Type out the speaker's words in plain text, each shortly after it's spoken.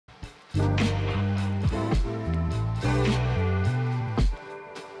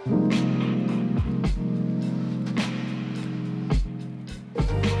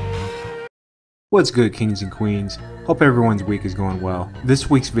What's good, kings and queens? Hope everyone's week is going well. This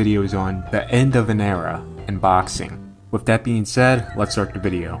week's video is on the end of an era in boxing. With that being said, let's start the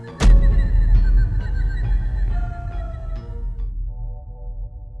video.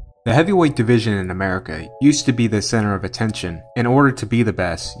 The heavyweight division in America used to be the center of attention. In order to be the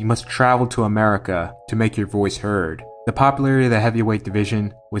best, you must travel to America to make your voice heard. The popularity of the heavyweight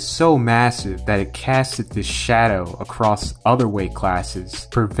division was so massive that it casted this shadow across other weight classes,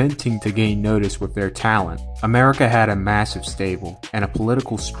 preventing to gain notice with their talent. America had a massive stable and a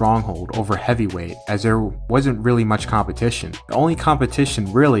political stronghold over heavyweight, as there wasn't really much competition. The only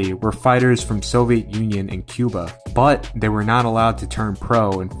competition really were fighters from Soviet Union and Cuba, but they were not allowed to turn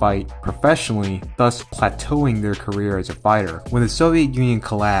pro and fight professionally, thus plateauing their career as a fighter. When the Soviet Union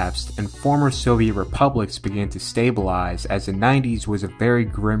collapsed and former Soviet republics began to stabilize, as the 90s was a very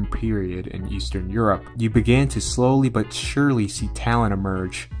grim period in Eastern Europe, you began to slowly but surely see talent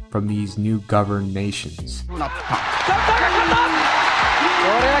emerge from these new governed nations.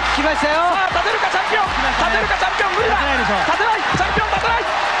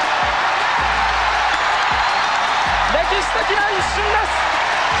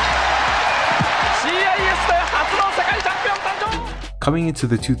 Coming into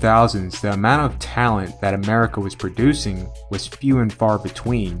the 2000s, the amount of talent that America was producing was few and far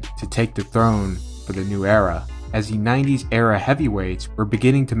between to take the throne for the new era, as the 90s era heavyweights were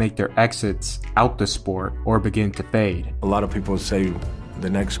beginning to make their exits out the sport or begin to fade. A lot of people say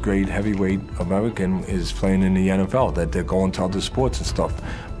the next great heavyweight American is playing in the NFL, that they're going to other sports and stuff.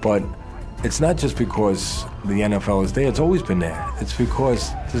 But it's not just because the NFL is there, it's always been there. It's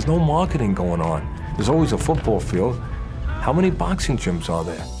because there's no marketing going on. There's always a football field. How many boxing gyms are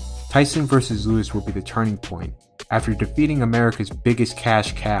there? Tyson versus Lewis will be the turning point. After defeating America's biggest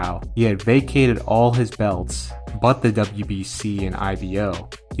cash cow, he had vacated all his belts, but the WBC and IBO.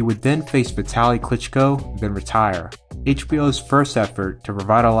 He would then face Vitaly Klitschko, then retire. HBO's first effort to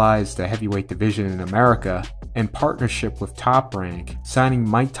revitalize the heavyweight division in America, in partnership with Top Rank, signing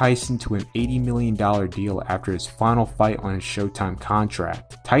Mike Tyson to an $80 million deal after his final fight on his Showtime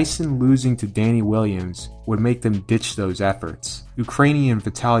contract. Tyson losing to Danny Williams would make them ditch those efforts. Ukrainian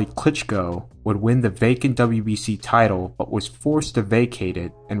Vitaly Klitschko would win the vacant WBC title, but was forced to vacate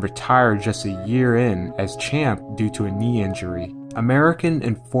it and retire just a year in as champ due to a knee injury. American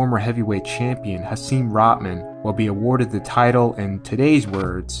and former heavyweight champion Hasim Rahman will be awarded the title, in today's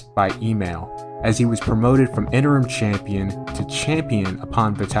words, by email, as he was promoted from interim champion to champion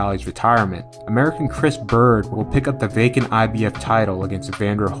upon Vitaly's retirement. American Chris Byrd will pick up the vacant IBF title against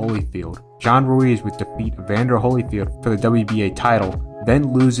Evander Holyfield. John Ruiz would defeat Evander Holyfield for the WBA title,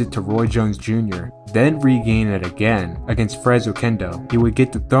 then lose it to Roy Jones Jr., then regain it again against Fres Oquendo. He would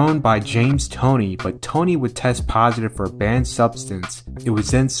get dethroned by James Toney, but Toney would test positive for a banned substance. It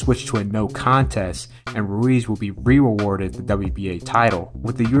was then switched to a no contest, and Ruiz will be re-awarded the WBA title.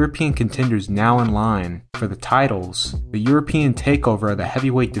 With the European contenders now in line for the titles, the European takeover of the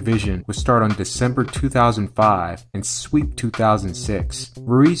heavyweight division would start on December 2005 and sweep 2006.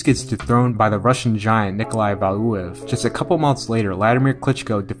 Ruiz gets dethroned by the Russian giant Nikolai Valuev. Just a couple months later, Vladimir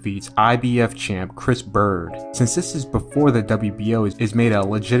Klitschko defeats IBF champ Chris Byrd. Since this is before the WBO is made a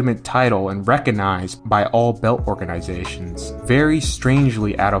legitimate title and recognized by all belt organizations. Very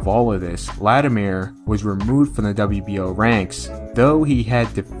strangely, out of all of this, Vladimir was removed from the WBO ranks, though he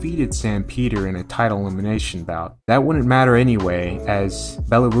had defeated Sam Peter in a title elimination bout. That wouldn't matter anyway, as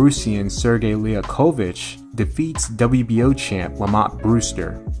Belarusian Sergey Liakovich defeats WBO champ Lamont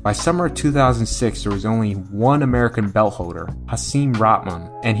Brewster. By summer 2006, there was only one American belt holder, Hasim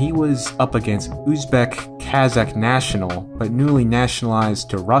Rahman, and he was up against Uzbek-Kazakh national, but newly nationalized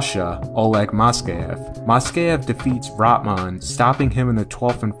to Russia, Oleg Moskaev. Moskaev defeats Rahman, stopping him in the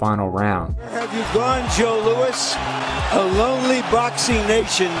 12th and final round. Where have you gone, Joe Louis? A lonely boxing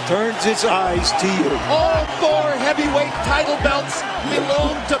nation turns its eyes to you. All four heavyweight title belts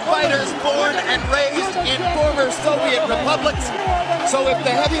belong to fighters born and raised in former Soviet republics. So if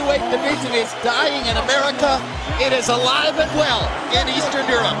the heavyweight division is dying in America, it is alive and well in Eastern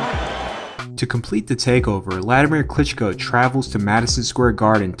Europe. To complete the takeover, Vladimir Klitschko travels to Madison Square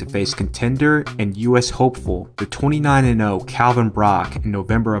Garden to face contender and US hopeful, the 29-0 Calvin Brock, in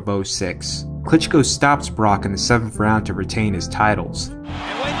November of 2006. Klitschko stops Brock in the 7th round to retain his titles. And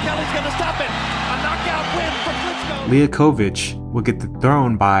Wayne Kelly's going to stop it. A knockout win for Klitschko. Liakovich would get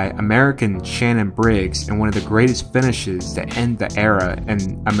dethroned by American Shannon Briggs in one of the greatest finishes to end the era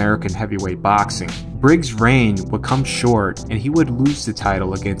in American heavyweight boxing. Briggs' reign would come short and he would lose the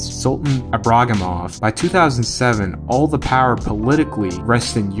title against Sultan Ibragimov. By 2007, all the power politically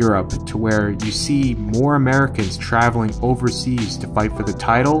rests in Europe, to where you see more Americans traveling overseas to fight for the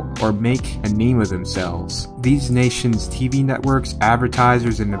title or make a name of themselves. These nations' TV networks,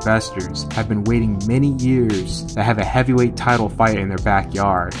 advertisers, and investors have been waiting many years to have a heavyweight title fight in their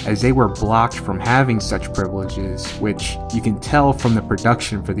backyard, as they were blocked from having such privileges, which you can tell from the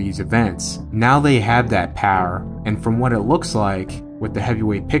production for these events. Now they have that power, and from what it looks like with the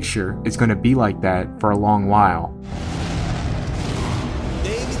heavyweight picture, it's going to be like that for a long while.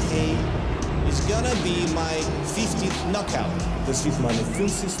 David Haye is gonna be my 50th knockout. Das ist meine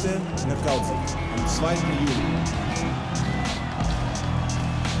 50. Knockout am 2. Juli.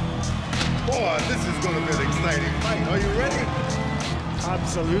 Boy, this is going to be an exciting fight. Are you ready?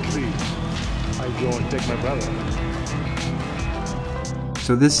 Absolutely. I go and take my brother.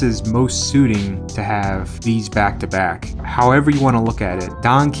 So this is most suiting to have these back-to-back. However you want to look at it,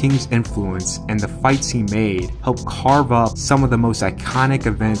 Don King's influence and the fights he made helped carve up some of the most iconic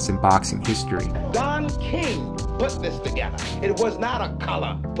events in boxing history. Don King put this together. It was not a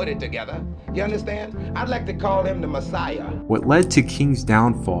color put it together. You understand? I'd like to call him the Messiah. What led to King's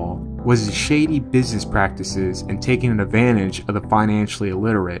downfall was his shady business practices and taking advantage of the financially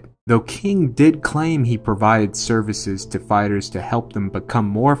illiterate. Though King did claim he provided services to fighters to help them become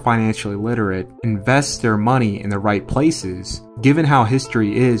more financially literate, invest their money in the right places, given how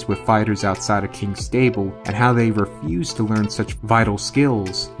history is with fighters outside of King's stable and how they refuse to learn such vital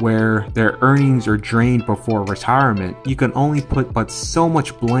skills, where their earnings are drained before retirement, you can only put but so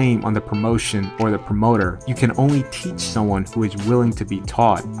much blame on the promotion or the promoter. You can only teach someone who is willing to be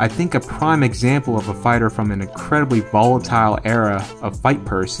taught. I think a prime example of a fighter from an incredibly volatile era of fight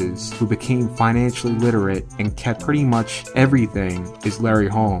purses who became financially literate and kept pretty much everything is Larry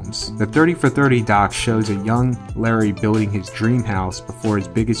Holmes. The 30 for 30 doc shows a young Larry building his dream house before his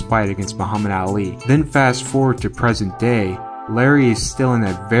biggest fight against Muhammad Ali. Then fast forward to present day, Larry is still in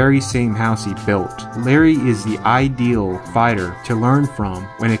that very same house he built. Larry is the ideal fighter to learn from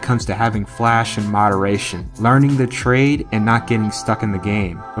when it comes to having flash and moderation, learning the trade and not getting stuck in the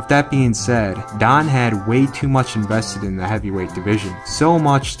game. With that being said, Don had way too much invested in the heavyweight division, so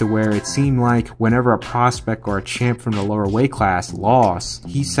much to where it seemed like whenever a prospect or a champ from the lower weight class lost,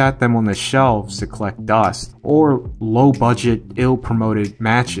 he sat them on the shelves to collect dust, or low budget, ill promoted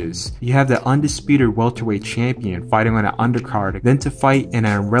matches. You have the undisputed welterweight champion fighting on an undercard, then to fight in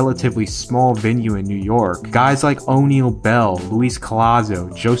a relatively small venue in New York. Guys like O'Neal Bell, Luis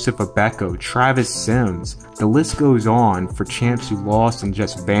Collazo, Joseph Abeco, Travis Sims, the list goes on for champs who lost and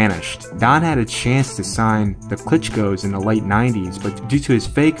just vanished. Don had a chance to sign the Klitschkos in the late 90s, but due to his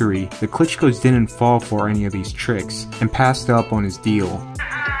fakery, the Klitschkos didn't fall for any of these tricks and passed up on his deal.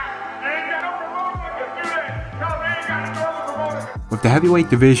 With the heavyweight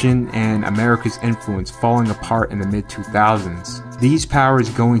division and America's influence falling apart in the mid-2000s, these powers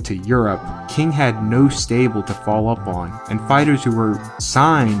going to Europe, King had no stable to fall up on, and fighters who were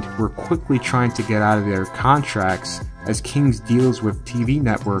signed were quickly trying to get out of their contracts as King's deals with TV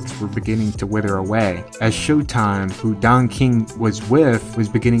networks were beginning to wither away, as Showtime, who Don King was with, was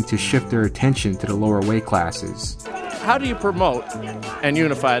beginning to shift their attention to the lower weight classes. How do you promote and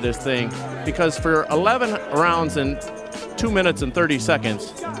unify this thing? Because for 11 rounds and 2 minutes and 30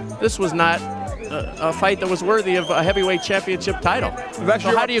 seconds, this was not a fight that was worthy of a heavyweight championship title. That's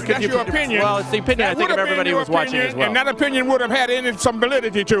your opinion. Well, it's the opinion I think of everybody who was watching as well. And that opinion would have had some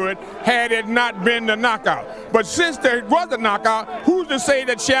validity to it had it not been the knockout. But since there was a knockout, who's to say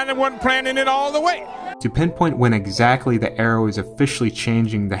that Shannon wasn't planning it all the way? To pinpoint when exactly the era is officially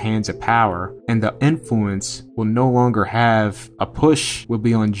changing the hands of power and the influence will no longer have a push will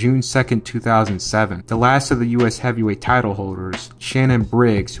be on June 2nd, 2007. The last of the US heavyweight title holders, Shannon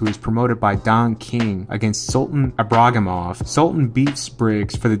Briggs, who is promoted by Don King against Sultan Ibragimov. Sultan beats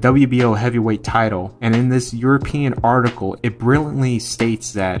Briggs for the WBO heavyweight title, and in this European article, it brilliantly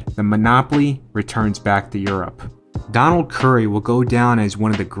states that the monopoly returns back to Europe. Donald Curry will go down as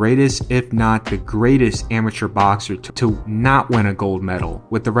one of the greatest, if not the greatest, amateur boxer to not win a gold medal,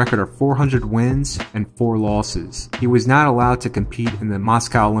 with a record of 400 wins and 4 losses. He was not allowed to compete in the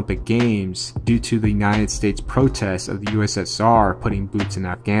Moscow Olympic Games due to the United States protests of the USSR putting boots in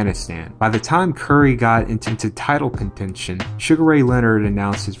Afghanistan. By the time Curry got into title contention, Sugar Ray Leonard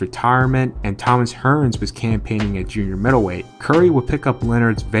announced his retirement and Thomas Hearns was campaigning at junior middleweight. Curry would pick up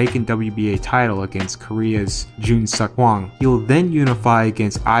Leonard's vacant WBA title against Korea's Jun Jun Suk Hwang. He will then unify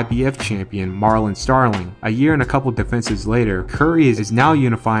against IBF champion Marlon Starling. A year and a couple defenses later, Curry is now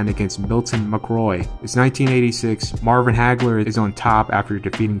unifying against Milton McRoy. It's 1986, Marvin Hagler is on top after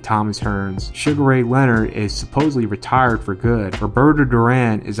defeating Thomas Hearns. Sugar Ray Leonard is supposedly retired for good. Roberto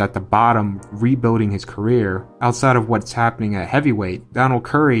Duran is at the bottom, rebuilding his career. Outside of what's happening at heavyweight, Donald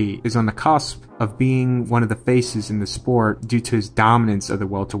Curry is on the cusp of being one of the faces in the sport due to his dominance of the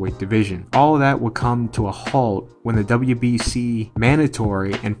welterweight division. All of that would come to a halt when the WBC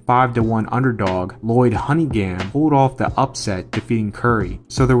mandatory and 5-1 underdog Lloyd Honeyghan pulled off the upset, defeating Curry.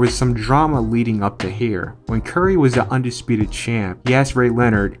 So there was some drama leading up to here. When Curry was the undisputed champ, he asked Ray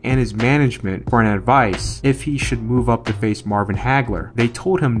Leonard and his management for an advice if he should move up to face Marvin Hagler. They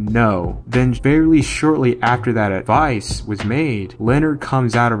told him no. Then very shortly after that advice was made, Leonard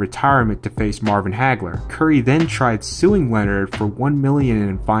comes out of retirement to face Marvin Hagler. Curry then tried suing Leonard for $1 million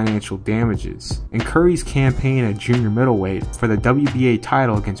in financial damages. In Curry's campaign at junior middleweight for the WBA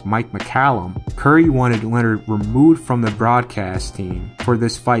title against Mike McCallum, Curry wanted Leonard removed from the broadcast team for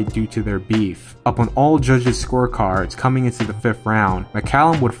this fight due to their beef. Up on all judges' scorecards coming into the 5th round,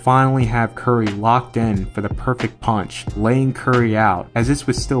 McCallum would finally have Curry locked in for the perfect punch, laying Curry out. As this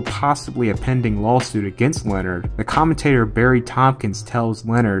was still possibly a pending lawsuit against Leonard, the commentator Barry Tompkins tells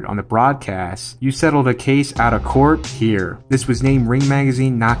Leonard on the broadcast, "You settled a case out of court here." This was named Ring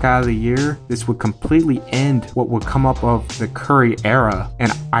Magazine Knockout of the Year. This would completely end what would come up of the Curry era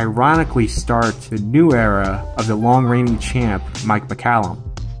and ironically start the new era of the long-reigning champ Mike McCallum.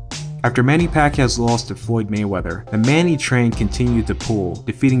 After Manny Pacquiao's loss to Floyd Mayweather, the Manny train continued to pull,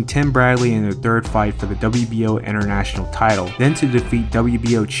 defeating Tim Bradley in their 3rd fight for the WBO International title, then to defeat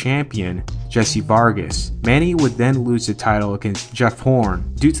WBO champion Jesse Vargas. Manny would then lose the title against Jeff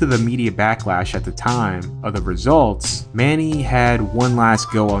Horn. Due to the media backlash at the time of the results, Manny had one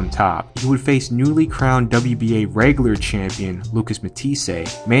last go on top. He would face newly crowned WBA regular champion Lucas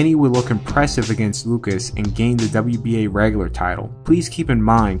Matisse. Manny would look impressive against Lucas and gain the WBA regular title. Please keep in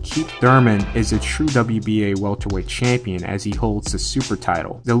mind, Keith Thurman is a true WBA welterweight champion as he holds the super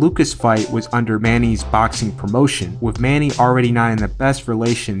title. The Lucas fight was under Manny's boxing promotion, with Manny already not in the best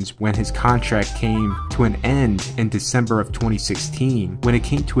relations when his contract came to an end in December of 2016. When it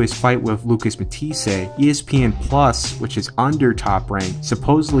came to his fight with Lucas Matisse, ESPN Plus, which is under Top Rank,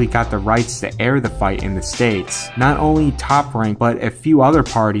 supposedly got the rights to air the fight in the States. Not only Top Rank, but a few other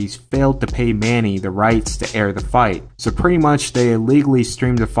parties failed to pay Manny the rights to air the fight. So pretty much they illegally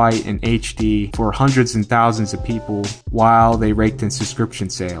streamed the fight in HD for hundreds and thousands of people while they raked in subscription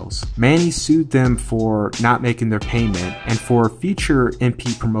sales. Manny sued them for not making their payment, and for future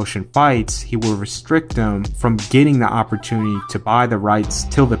MP promotion fights, he will restrict them from getting the opportunity to buy the rights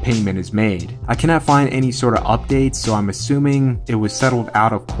till the payment is made. I cannot find any sort of updates, so I'm assuming it was settled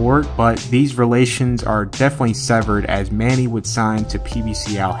out of court, but these relations are definitely severed as Manny would sign to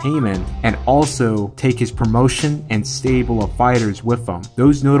PBC Al Haymon and also take his promotion and stable of fighters with him.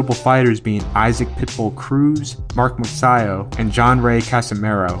 Those notable fighters being Isaac Pitbull Cruz, Mark Magsayo, and John Ray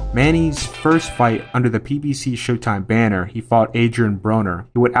Casimero. Manny's first fight under the PBC Showtime banner, he fought Adrian Broner.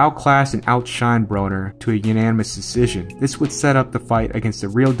 He would outclass and outshine Broner to a unanimous decision. This would set up the fight against the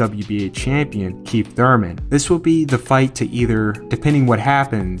real WBA champion, Keith Thurman. This will be the fight to either, depending what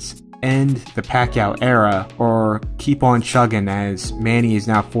happens, end the Pacquiao era or keep on chugging as Manny is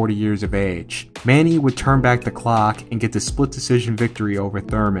now 40 years of age. Manny would turn back the clock and get the split decision victory over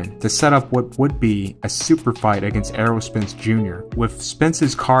Thurman to set up what would be a super fight against Errol Spence Jr. With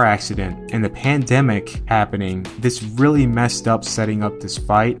Spence's car accident and the pandemic happening, this really messed up setting up this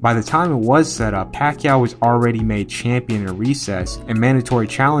fight. By the time it was set up, Pacquiao was already made champion in recess and mandatory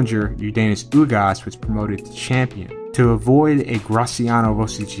challenger Yordenis Ugas was promoted to champion. To avoid a Graciano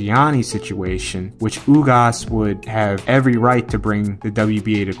Rosicchiani situation, which Ugas would have every right to bring the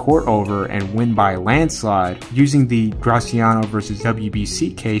WBA to court over and win by landslide, using the Graciano versus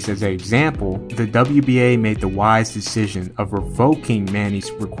WBC case as an example, the WBA made the wise decision of revoking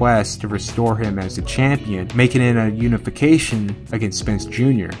Manny's request to restore him as the champion, making it a unification against Spence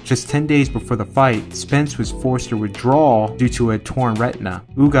Jr. Just 10 days before the fight, Spence was forced to withdraw due to a torn retina.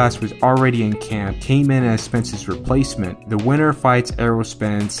 Ugas was already in camp, came in as Spence's replacement. The winner fights Errol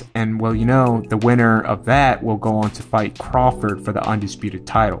Spence, and well, you know, the winner of that will go on to fight Crawford for the undisputed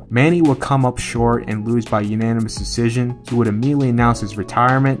title. Manny will come up short and lose by unanimous decision. He would immediately announce his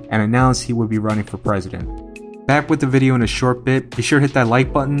retirement and announce he would be running for president. Back with the video in a short bit. Be sure to hit that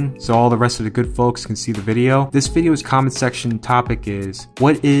like button so all the rest of the good folks can see the video. This video's comment section topic is,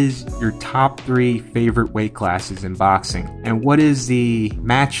 what is your top 3 favorite weight classes in boxing? And what is the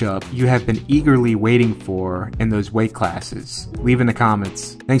matchup you have been eagerly waiting for in those weight classes? Leave in the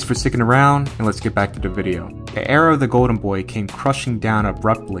comments. Thanks for sticking around, and let's get back to the video. The era of the Golden Boy came crushing down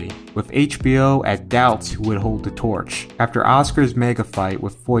abruptly, with HBO at doubts who would hold the torch. After Oscar's mega fight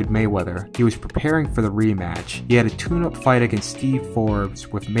with Floyd Mayweather, he was preparing for the rematch. He had a tune-up fight against Steve Forbes,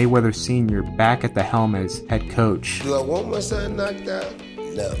 with Mayweather Sr. back at the helm as head coach. Do I want my son knocked out?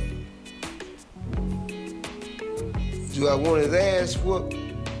 No. Do I want his ass whooped?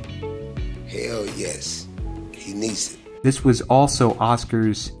 Hell yes. He needs it. This was also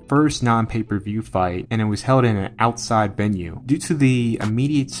Oscar's first non-pay-per-view fight, and it was held in an outside venue. Due to the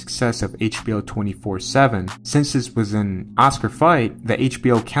immediate success of HBO 24/7, since this was an Oscar fight, the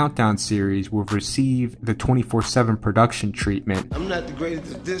HBO Countdown series will receive the 24/7 production treatment. I'm not the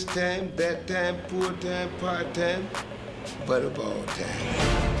greatest at this time, that time, poor time, part time, but of all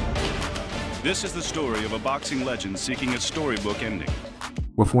time. This is the story of a boxing legend seeking a storybook ending,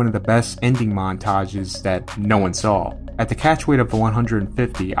 with one of the best ending montages that no one saw. At the catchweight of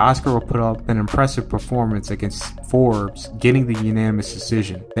 150, Oscar will put up an impressive performance against Forbes, getting the unanimous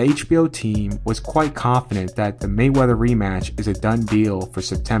decision. The HBO team was quite confident that the Mayweather rematch is a done deal for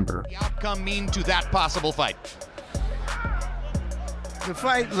September. The outcome mean to that possible fight? The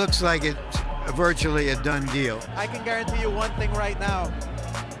fight looks like it's virtually a done deal. I can guarantee you one thing right now.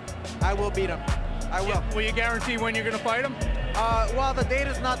 I will beat him. I will. Yeah, will you guarantee when you're going to fight him? Well, the date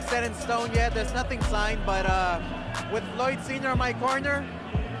is not set in stone yet. There's nothing signed, but with Floyd Sr. in my corner,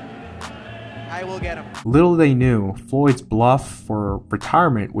 I will get him. Little they knew, Floyd's bluff for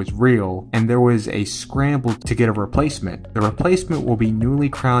retirement was real, and there was a scramble to get a replacement. The replacement will be newly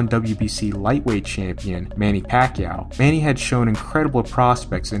crowned WBC lightweight champion Manny Pacquiao. Manny had shown incredible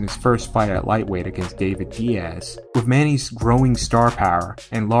prospects in his first fight at lightweight against David Diaz. With Manny's growing star power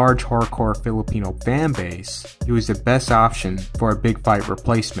and large hardcore Filipino fan base, he was the best option for a big fight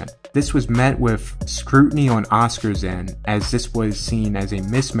replacement. This was met with scrutiny on Oscar's end, as this was seen as a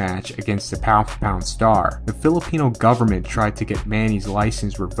mismatch against the pound-for-pound star. The Filipino government tried to get Manny's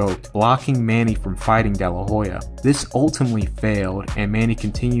license revoked, blocking Manny from fighting De La Hoya. This ultimately failed, and Manny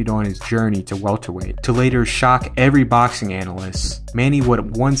continued on his journey to welterweight. To later shock every boxing analyst, Manny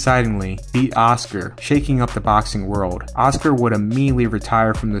would one-sidedly beat Oscar, shaking up the boxing world. Oscar would immediately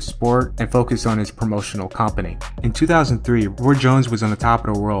retire from the sport and focus on his promotional company. In 2003, Roy Jones was on the top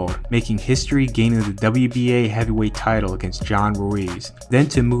of the world, making history, gaining the WBA heavyweight title against John Ruiz, then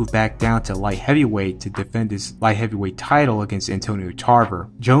to move back down to light heavyweight to defend his light heavyweight title against Antonio Tarver.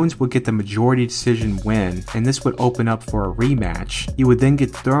 Jones would get the majority decision win, and this would open up for a rematch. He would then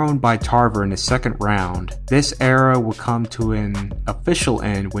get thrown by Tarver in the second round. This era would come to an official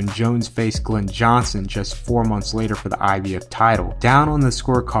end when Jones faced Glenn Johnson just 4 months later for the IBF title. Down on the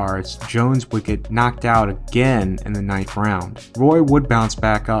scorecards, Jones would get knocked out again in the 9th round. Roy would bounce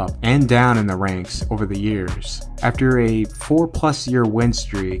back up and down in the ranks over the years. After a 4+ year win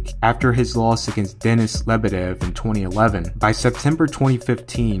streak, after his loss against Denis Lebedev in 2011, by September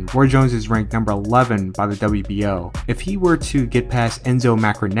 2015, Roy Jones is ranked number 11 by the WBO. If he were to get past Enzo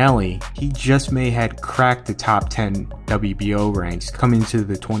Maccarinelli, he just may had cracked the top 10 WBO ranks coming into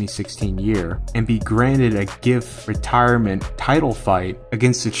the 2016 year, and be granted a gift retirement title fight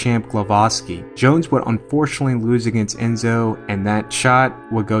against the champ Glowacki. Jones would unfortunately lose against Enzo, and that shot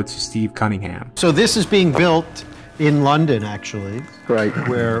would go to Steve Cunningham. So this is being built in London, actually, right,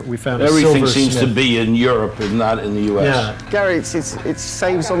 where we found everything a seems silversmith. to be in Europe and not in the US. Yeah, Gary, it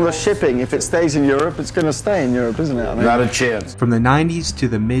saves on the shipping. If it stays in Europe, it's going to stay in Europe, isn't it? I mean, not a chance. From the 90s to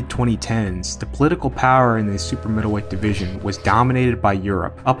the mid-2010s, the political power in the super middleweight division was dominated by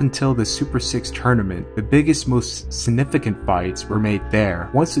Europe. Up until the Super 6 tournament, the biggest, most significant fights were made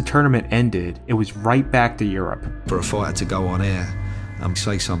there. Once the tournament ended, it was right back to Europe. For a fighter to go on air and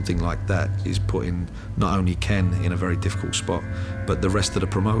say something like that is putting not only Ken in a very difficult spot, but the rest of the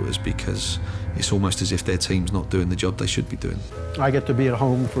promoters, because it's almost as if their team's not doing the job they should be doing. I get to be at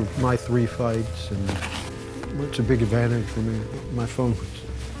home for my 3 fights, and it's a big advantage for me. My phone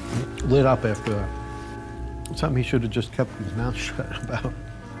was lit up after that. Something he should have just kept his mouth shut about.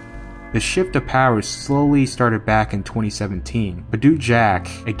 The shift of power slowly started back in 2017. Badou Jack,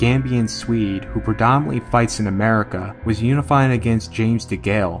 a Gambian Swede who predominantly fights in America, was unifying against James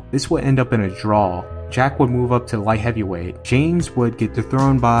DeGale. This would end up in a draw. Jack would move up to light heavyweight. James would get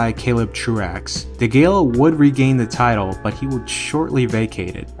dethroned by Caleb Truax. DeGale would regain the title, but he would shortly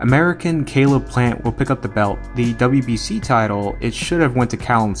vacate it. American Caleb Plant will pick up the belt. The WBC title, it should have went to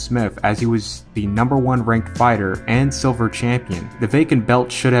Callum Smith, as he was the #1 ranked fighter and silver champion. The vacant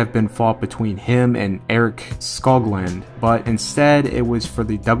belt should have been fought between him and Eric Skoglund, but instead it was for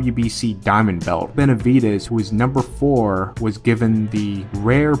the WBC diamond belt. Benavidez, who was #4, was given the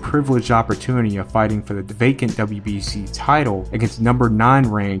rare privileged opportunity of fighting fighting for the vacant WBC title against number 9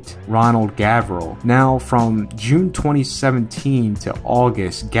 ranked Ronald Gavril. Now, from June 2017 to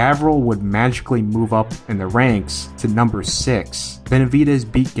August, Gavril would magically move up in the ranks to number 6. Benavidez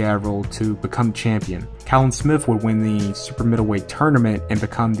beat Gavril to become champion. Callum Smith would win the super middleweight tournament and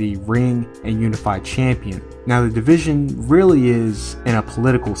become the ring and unified champion. Now, the division really is in a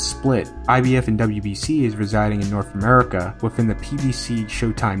political split. IBF and WBC is residing in North America within the PBC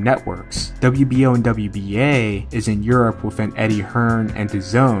Showtime networks. WBO and WBA is in Europe within Eddie Hearn and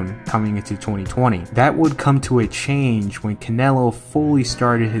DAZN coming into 2020. That would come to a change when Canelo fully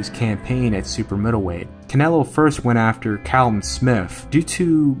started his campaign at super middleweight. Canelo first went after Callum Smith. Due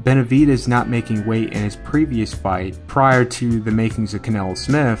to Benavidez not making weight in his previous fight prior to the makings of Canelo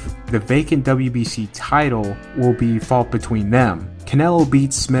Smith, the vacant WBC title will be fought between them. Canelo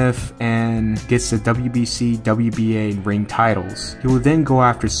beats Smith and gets the WBC, WBA, and ring titles. He will then go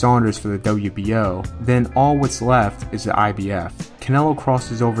after Saunders for the WBO. Then all what's left is the IBF. Canelo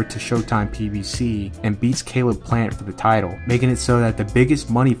crosses over to Showtime PBC and beats Caleb Plant for the title, making it so that the biggest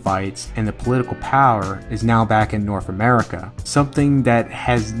money fights and the political power is now back in North America. Something that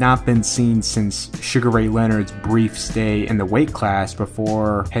has not been seen since Sugar Ray Leonard's brief stay in the weight class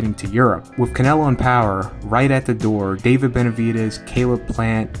before heading to Europe. With Canelo in power, right at the door, David Benavidez, Caleb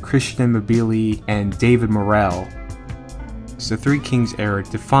Plant, Christian Mbili, and David Morrell. The Three Kings era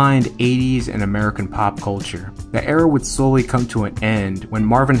defined 80s and American pop culture. The era would slowly come to an end when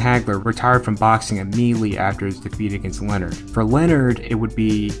Marvin Hagler retired from boxing immediately after his defeat against Leonard. For Leonard, it would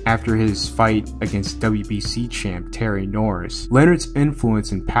be after his fight against WBC champ Terry Norris. Leonard's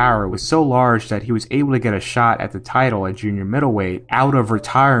influence and power was so large that he was able to get a shot at the title at junior middleweight out of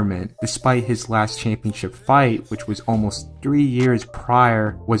retirement, despite his last championship fight, which was almost 3 years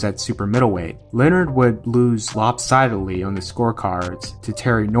prior, was at super middleweight. Leonard would lose lopsidedly on the scorecards to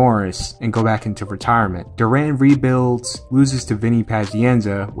Terry Norris and go back into retirement. Duran rebuilds, loses to Vinny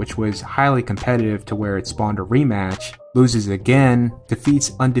Pazienza, which was highly competitive to where it spawned a rematch, loses again,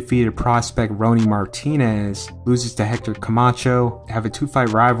 defeats undefeated prospect Ronnie Martinez, loses to Hector Camacho, have a 2-fight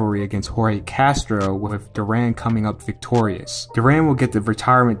rivalry against Jorge Castro with Duran coming up victorious. Duran will get the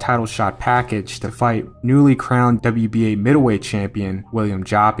retirement title shot package to fight newly crowned WBA middleweight champion William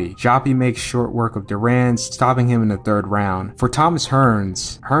Joppy. Joppy makes short work of Duran, stopping him in the 3rd round. For Thomas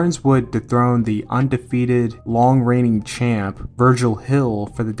Hearns, Hearns would dethrone the undefeated long-reigning champ Virgil Hill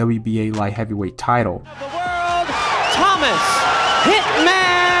for the WBA light heavyweight title. Thomas Hitman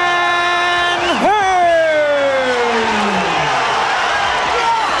Hearns!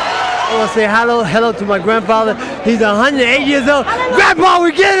 I want to say hello to my grandfather. He's 108 years old. Grandpa,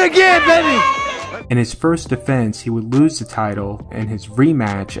 we get it again, baby! In his first defense, he would lose the title in his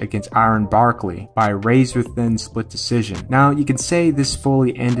rematch against Iron Barkley by a razor-thin split decision. Now, you can say this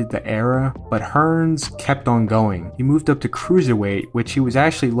fully ended the era, but Hearns kept on going. He moved up to cruiserweight, which he was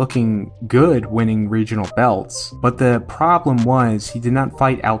actually looking good winning regional belts. But the problem was he did not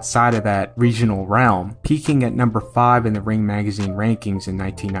fight outside of that regional realm, peaking at number 5 in the Ring Magazine rankings in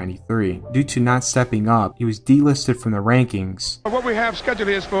 1993. Due to not stepping up, he was delisted from the rankings. What we have scheduled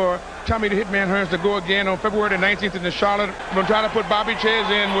is for Tommy the Hitman Hearns to go again on February the 19th in Charlotte. We're going to try to put Bobby Ches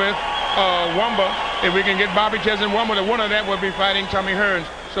in with Wamba. If we can get Bobby Ches and Wamba, the one of that will be fighting Tommy Hearns.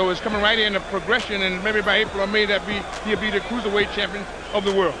 So it's coming right in the progression, and maybe by April or May he'll be the cruiserweight champion of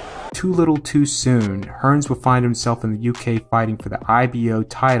the world. Too little too soon, Hearns would find himself in the UK fighting for the IBO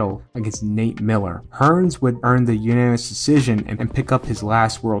title against Nate Miller. Hearns would earn the unanimous decision and pick up his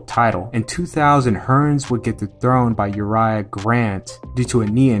last world title. In 2000, Hearns would get dethroned by Uriah Grant due to a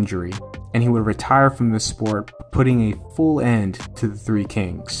knee injury, and he would retire from the sport, putting a full end to the Three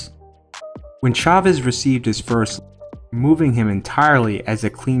Kings. When Chavez received his first, moving him entirely as a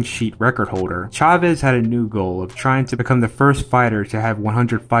clean sheet record holder, Chavez had a new goal of trying to become the first fighter to have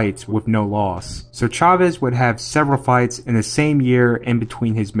 100 fights with no loss. So Chavez would have several fights in the same year in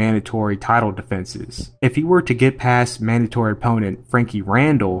between his mandatory title defenses. If he were to get past mandatory opponent Frankie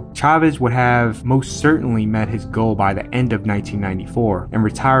Randall, Chavez would have most certainly met his goal by the end of 1994 and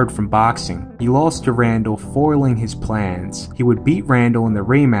retired from boxing. He lost to Randall, foiling his plans. He would beat Randall in the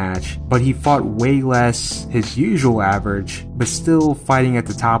rematch, but he fought way less his usual average, but still fighting at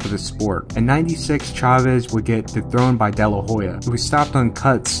the top of the sport. In 96, Chavez would get dethroned by De La Hoya, who was stopped on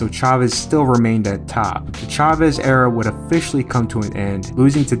cuts, so Chavez still remained at top. The Chavez era would officially come to an end,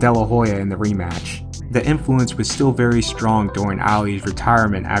 losing to De La Hoya in the rematch. the influence was still very strong during Ali's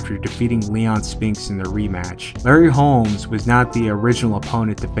retirement after defeating Leon Spinks in the rematch. Larry Holmes was not the original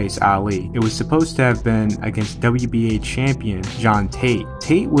opponent to face Ali. It was supposed to have been against WBA champion John Tate.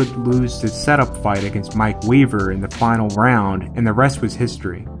 Tate would lose the setup fight against Mike Weaver in the final round, and the rest was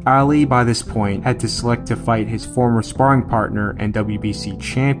history. Ali, by this point, had to select to fight his former sparring partner and WBC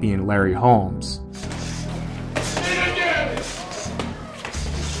champion Larry Holmes.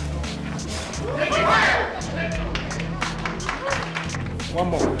 One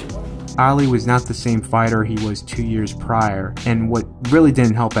more. Ali was not the same fighter he was 2 years prior, and what really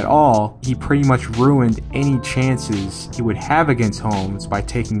didn't help at all, he pretty much ruined any chances he would have against Holmes by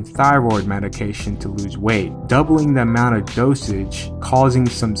taking thyroid medication to lose weight, doubling the amount of dosage, causing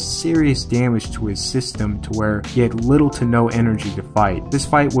some serious damage to his system to where he had little to no energy to fight. This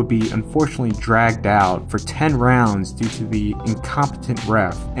fight would be unfortunately dragged out for 10 rounds due to the incompetent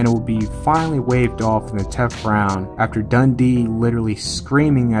ref, and it would be finally waved off in the 10th round after Dundee literally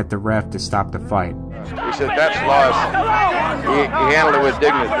screaming at the ref to stop the fight. He said that's lost. He handled it with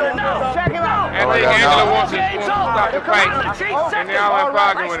dignity. Anthony Angelo wants to stop the fight. And now I'm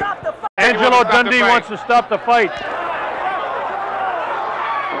arguing with it. Angelo Dundee wants to stop the fight.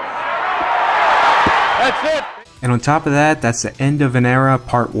 That's it. And on top of that, that's the end of an era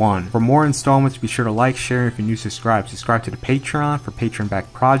part 1. For more installments, be sure to like, share, and if you're new, subscribe. Subscribe to the Patreon for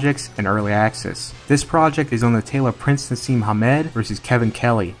Patreon-backed projects and early access. This project is on the tail of Prince Nassim Hamed versus Kevin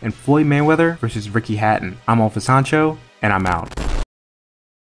Kelly and Floyd Mayweather versus Ricky Hatton. I'm Alpha Sancho, and I'm out.